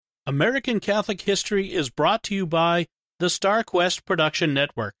American Catholic History is brought to you by the StarQuest Production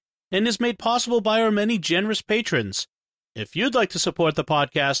Network and is made possible by our many generous patrons. If you'd like to support the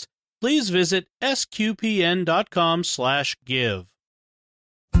podcast, please visit sqpn.com/give.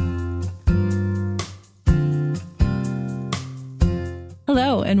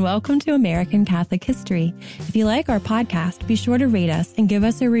 Hello, and welcome to American Catholic History. If you like our podcast, be sure to rate us and give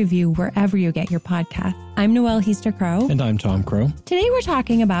us a review wherever you get your podcast. I'm Noelle Heaster-Crowe. And I'm Tom Crow. Today we're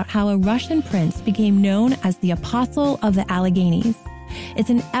talking about how a Russian prince became known as the Apostle of the Alleghenies. It's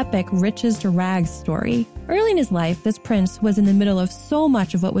an epic riches to rags story. Early in his life, this prince was in the middle of so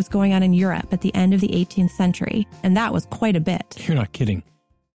much of what was going on in Europe at the end of the 18th century, and that was quite a bit. You're not kidding.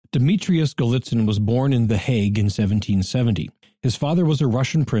 Demetrius Golitsyn was born in The Hague in 1770. His father was a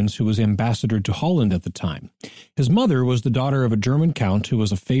Russian prince who was ambassador to Holland at the time. His mother was the daughter of a German count who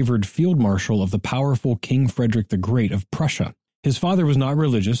was a favored field marshal of the powerful King Frederick the Great of Prussia. His father was not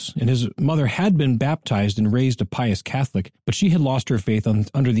religious, and his mother had been baptized and raised a pious Catholic, but she had lost her faith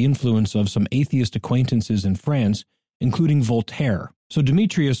under the influence of some atheist acquaintances in France, including Voltaire. So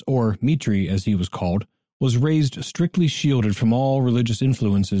Demetrius, or Mitri as he was called, was raised strictly shielded from all religious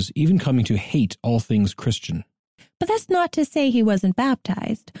influences, even coming to hate all things Christian. But that's not to say he wasn't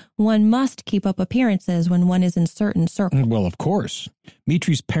baptized. One must keep up appearances when one is in certain circles. Well, of course.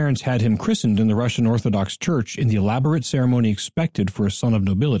 Mitri's parents had him christened in the Russian Orthodox Church in the elaborate ceremony expected for a son of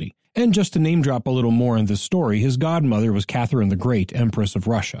nobility. And just to name drop a little more in this story, his godmother was Catherine the Great, Empress of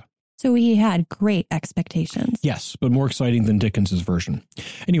Russia. So he had great expectations. Yes, but more exciting than Dickens's version.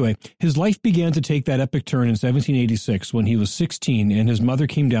 Anyway, his life began to take that epic turn in 1786 when he was 16 and his mother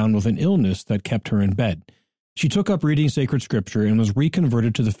came down with an illness that kept her in bed. She took up reading sacred scripture and was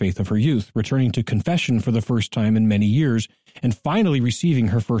reconverted to the faith of her youth, returning to confession for the first time in many years and finally receiving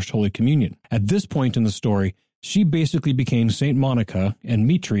her first Holy Communion. At this point in the story, she basically became Saint Monica and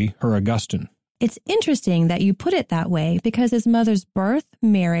Mitri her Augustine. It's interesting that you put it that way because his mother's birth,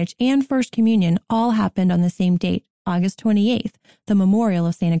 marriage, and first communion all happened on the same date, August 28th, the memorial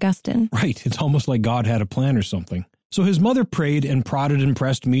of St. Augustine. Right, it's almost like God had a plan or something. So his mother prayed and prodded and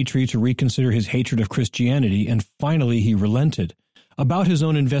pressed Mitri to reconsider his hatred of Christianity, and finally he relented. About his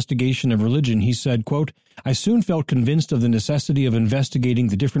own investigation of religion, he said, quote, "I soon felt convinced of the necessity of investigating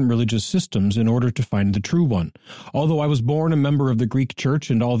the different religious systems in order to find the true one. Although I was born a member of the Greek Church,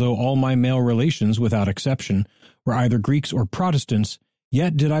 and although all my male relations, without exception, were either Greeks or Protestants,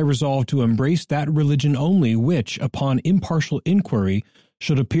 yet did I resolve to embrace that religion only which, upon impartial inquiry,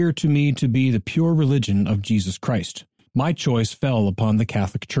 should appear to me to be the pure religion of Jesus Christ. My choice fell upon the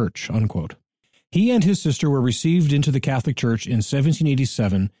Catholic Church," unquote. He and his sister were received into the Catholic Church in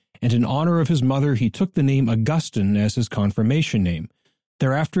 1787, and in honor of his mother he took the name Augustine as his confirmation name.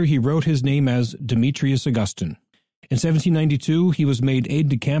 Thereafter he wrote his name as Demetrius Augustine. In 1792 he was made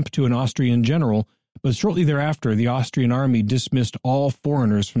aide-de-camp to an Austrian general, but shortly thereafter the Austrian army dismissed all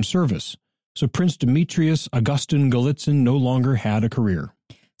foreigners from service. So Prince Demetrius Augustine Golitsyn no longer had a career.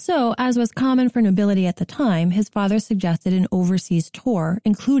 So, as was common for nobility at the time, his father suggested an overseas tour,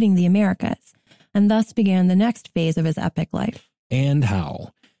 including the Americas, and thus began the next phase of his epic life. And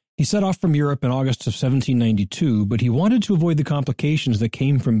how? He set off from Europe in August of 1792, but he wanted to avoid the complications that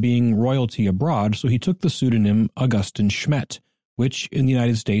came from being royalty abroad, so he took the pseudonym Augustin Schmet, which in the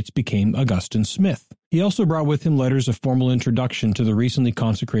United States became Augustin Smith. He also brought with him letters of formal introduction to the recently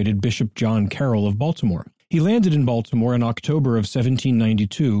consecrated Bishop John Carroll of Baltimore. He landed in Baltimore in October of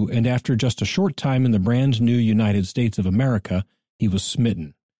 1792, and after just a short time in the brand new United States of America, he was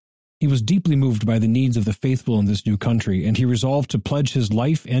smitten. He was deeply moved by the needs of the faithful in this new country, and he resolved to pledge his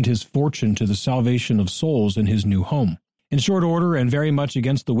life and his fortune to the salvation of souls in his new home. In short order, and very much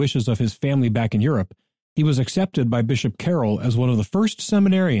against the wishes of his family back in Europe, he was accepted by Bishop Carroll as one of the first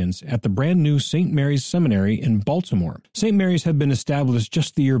seminarians at the brand new St. Mary's Seminary in Baltimore. St. Mary's had been established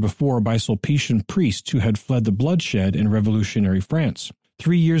just the year before by Sulpician priests who had fled the bloodshed in revolutionary France.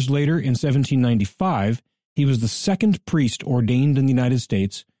 3 years later, in 1795, he was the second priest ordained in the United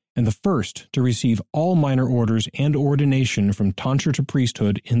States and the first to receive all minor orders and ordination from tonsure to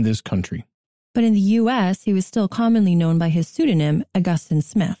priesthood in this country. But in the U.S., he was still commonly known by his pseudonym, Augustine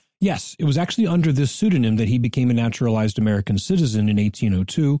Smith. Yes, it was actually under this pseudonym that he became a naturalized American citizen in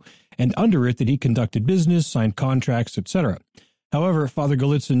 1802, and under it that he conducted business, signed contracts, etc. However, Father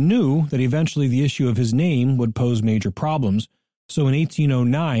Golitsyn knew that eventually the issue of his name would pose major problems, so in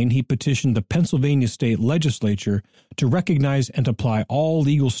 1809 he petitioned the Pennsylvania state legislature to recognize and apply all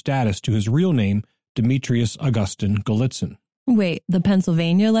legal status to his real name, Demetrius Augustine Golitsyn. Wait, the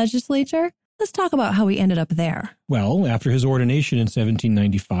Pennsylvania legislature? Let's talk about how he ended up there. Well, after his ordination in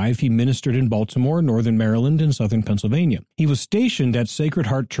 1795, he ministered in Baltimore, northern Maryland, and southern Pennsylvania. He was stationed at Sacred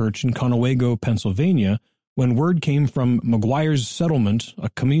Heart Church in Conewago, Pennsylvania, when word came from McGuire's Settlement, a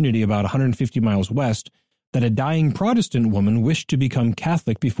community about 150 miles west, that a dying Protestant woman wished to become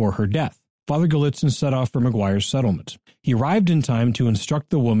Catholic before her death. Father Gallitzin set off for McGuire's Settlement. He arrived in time to instruct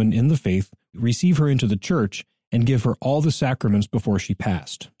the woman in the faith, receive her into the church, and give her all the sacraments before she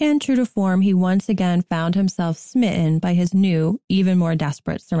passed. And true to form, he once again found himself smitten by his new, even more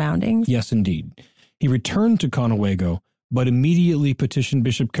desperate surroundings. Yes, indeed. He returned to Conewago, but immediately petitioned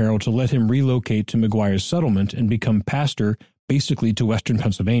Bishop Carroll to let him relocate to McGuire's Settlement and become pastor basically to western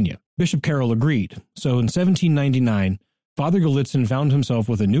Pennsylvania. Bishop Carroll agreed. So in 1799, Father Gallitzin found himself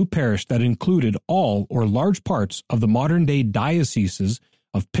with a new parish that included all or large parts of the modern-day dioceses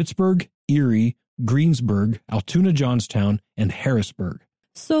of Pittsburgh, Erie, Greensburg, Altoona, Johnstown, and Harrisburg.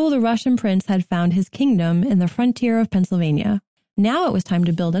 So the Russian prince had found his kingdom in the frontier of Pennsylvania. Now it was time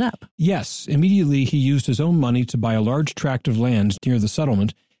to build it up. Yes, immediately he used his own money to buy a large tract of land near the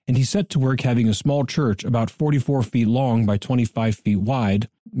settlement, and he set to work having a small church about 44 feet long by 25 feet wide,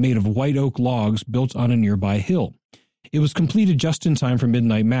 made of white oak logs built on a nearby hill. It was completed just in time for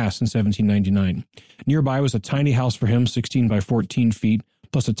midnight mass in 1799. Nearby was a tiny house for him, 16 by 14 feet,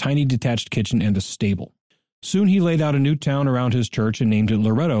 plus a tiny detached kitchen and a stable. Soon he laid out a new town around his church and named it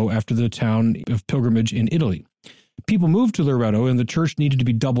Loretto after the town of pilgrimage in Italy. People moved to Loretto and the church needed to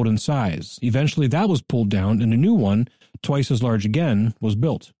be doubled in size. Eventually that was pulled down and a new one, twice as large again, was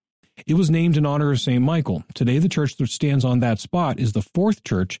built. It was named in honor of St. Michael. Today the church that stands on that spot is the fourth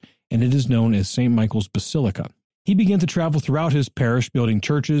church and it is known as St. Michael's Basilica. He began to travel throughout his parish building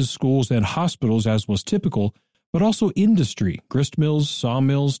churches, schools, and hospitals as was typical, but also industry, grist mills,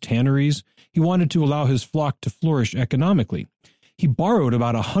 sawmills, tanneries. He wanted to allow his flock to flourish economically. He borrowed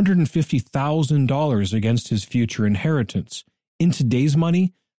about $150,000 against his future inheritance. In today's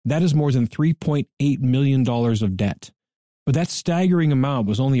money, that is more than $3.8 million of debt. But that staggering amount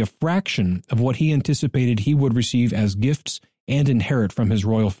was only a fraction of what he anticipated he would receive as gifts and inherit from his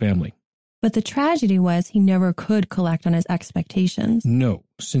royal family. But the tragedy was he never could collect on his expectations. No,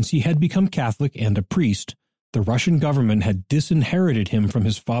 since he had become Catholic and a priest, the Russian government had disinherited him from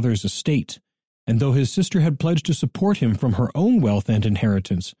his father's estate, and though his sister had pledged to support him from her own wealth and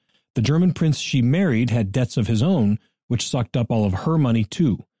inheritance, the German prince she married had debts of his own, which sucked up all of her money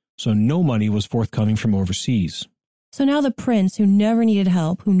too, so no money was forthcoming from overseas. So now the prince, who never needed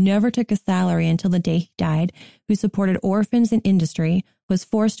help, who never took a salary until the day he died, who supported orphans and industry, was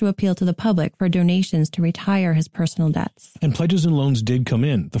forced to appeal to the public for donations to retire his personal debts. And pledges and loans did come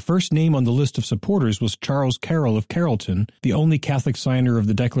in. The first name on the list of supporters was Charles Carroll of Carrollton, the only Catholic signer of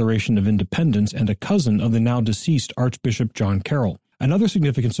the Declaration of Independence and a cousin of the now deceased Archbishop John Carroll. Another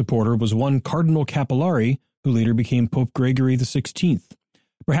significant supporter was one Cardinal Capillari, who later became Pope Gregory XVI.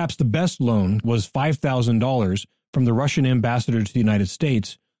 Perhaps the best loan was $5,000 from the Russian ambassador to the United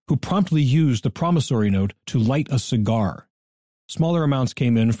States, who promptly used the promissory note to light a cigar. Smaller amounts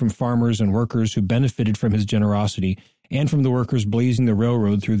came in from farmers and workers who benefited from his generosity and from the workers blazing the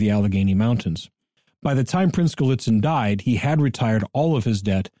railroad through the Allegheny Mountains. By the time Prince Gallitzin died, he had retired all of his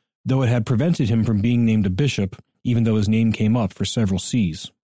debt, though it had prevented him from being named a bishop, even though his name came up for several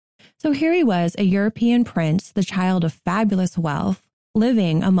sees. So here he was, a European prince, the child of fabulous wealth,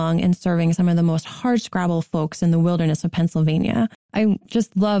 living among and serving some of the most hardscrabble folks in the wilderness of Pennsylvania. I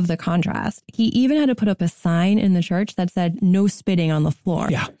just love the contrast. He even had to put up a sign in the church that said, "No spitting on the floor."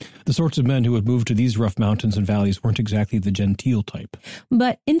 Yeah, the sorts of men who would move to these rough mountains and valleys weren't exactly the genteel type.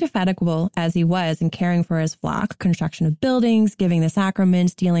 But indefatigable as he was in caring for his flock, construction of buildings, giving the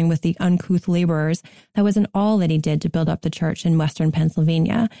sacraments, dealing with the uncouth laborers, that wasn't all that he did to build up the church in western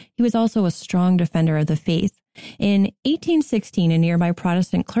Pennsylvania. He was also a strong defender of the faith. In 1816, a nearby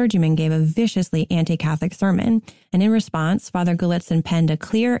Protestant clergyman gave a viciously anti-Catholic sermon, and in response, Father Gallitzin penned a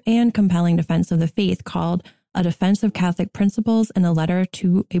clear and compelling defense of the faith called A Defense of Catholic Principles in a Letter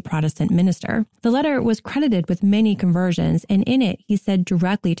to a Protestant Minister. The letter was credited with many conversions, and in it, he said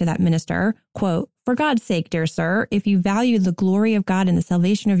directly to that minister, quote, "For God's sake, dear sir, if you value the glory of God and the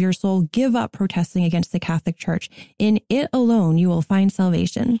salvation of your soul, give up protesting against the Catholic Church. In it alone, you will find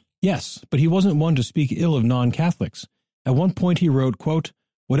salvation." Yes, but he wasn't one to speak ill of non-Catholics. At one point he wrote, quote,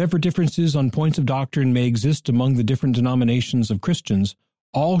 "Whatever differences on points of doctrine may exist among the different denominations of Christians,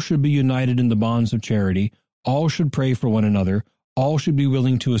 all should be united in the bonds of charity, all should pray for one another, all should be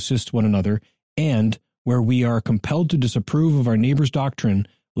willing to assist one another, and, where we are compelled to disapprove of our neighbor's doctrine,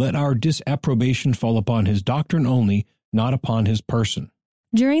 let our disapprobation fall upon his doctrine only, not upon his person."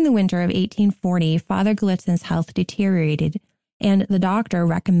 During the winter of 1840, Father Gallitzin's health deteriorated, and the doctor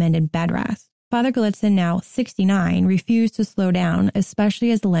recommended bed rest. Father Gallitzin, now 69, refused to slow down,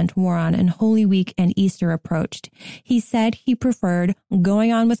 especially as the Lent wore on and Holy Week and Easter approached. He said he preferred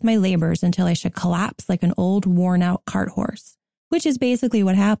going on with my labors until I should collapse like an old, worn-out cart horse, which is basically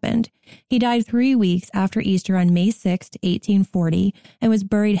what happened. He died 3 weeks after Easter on May 6, 1840, and was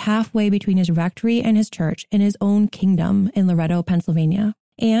buried halfway between his rectory and his church in his own kingdom in Loretto, Pennsylvania.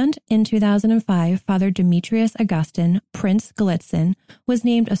 And in 2005, Father Demetrius Augustine, Prince Gallitzin, was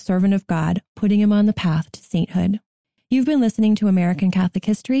named a servant of God, putting him on the path to sainthood. You've been listening to American Catholic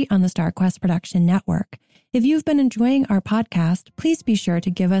History on the StarQuest Production Network. If you've been enjoying our podcast, please be sure to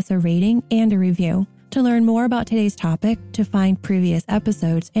give us a rating and a review. To learn more about today's topic, to find previous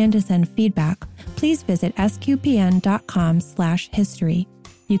episodes, and to send feedback, please visit sqpn.com/history.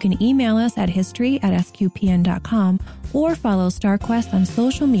 You can email us at history@sqpn.com or follow StarQuest on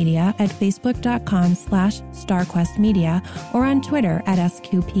social media at facebook.com/StarQuestMedia or on Twitter at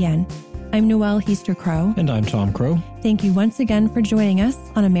SQPN. I'm Noelle Heaster-Crowe. And I'm Tom Crow. Thank you once again for joining us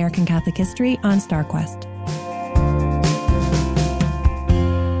on American Catholic History on StarQuest.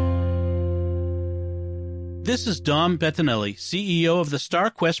 This is Dom Bettinelli, CEO of the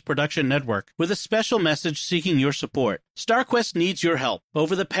StarQuest Production Network, with a special message seeking your support. StarQuest needs your help.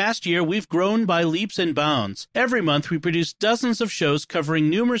 Over the past year, we've grown by leaps and bounds. Every month, we produce dozens of shows covering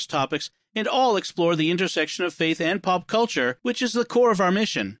numerous topics and all explore the intersection of faith and pop culture, which is the core of our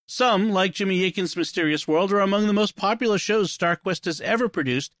mission. Some, like Jimmy Akin's Mysterious World, are among the most popular shows StarQuest has ever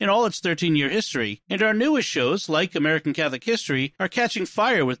produced in all its 13-year history, and our newest shows, like American Catholic History, are catching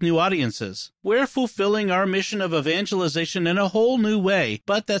fire with new audiences. We're fulfilling our mission of evangelization in a whole new way,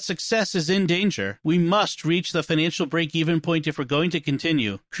 but that success is in danger. We must reach the financial break-even point if we're going to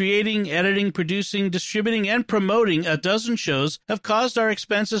continue. Creating, editing, producing, distributing, and promoting a dozen shows have caused our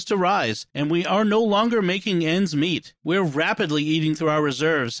expenses to rise, and we are no longer making ends meet. We're rapidly eating through our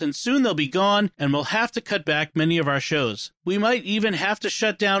reserves, and soon they'll be gone, and we'll have to cut back many of our shows. We might even have to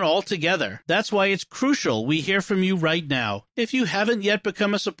shut down altogether. That's why it's crucial we hear from you right now. If you haven't yet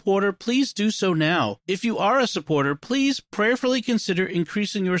become a supporter, please do so now. If you are a supporter, please prayerfully consider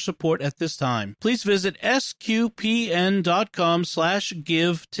increasing your support at this time. Please visit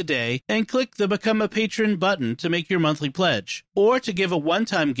sqpn.com/give today and click the Become a Patron button to make your monthly pledge. Or to give a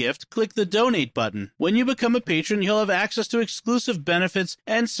one-time gift, click the Donate button. When you become a patron, you'll have access to exclusive benefits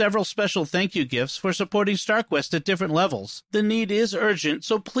and several special thank you gifts for supporting StarQuest at different levels. The need is urgent,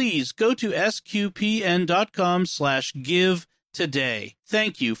 so please go to sqpn.com/give today.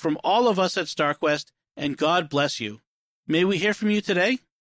 Thank you from all of us at StarQuest, and God bless you. May we hear from you today?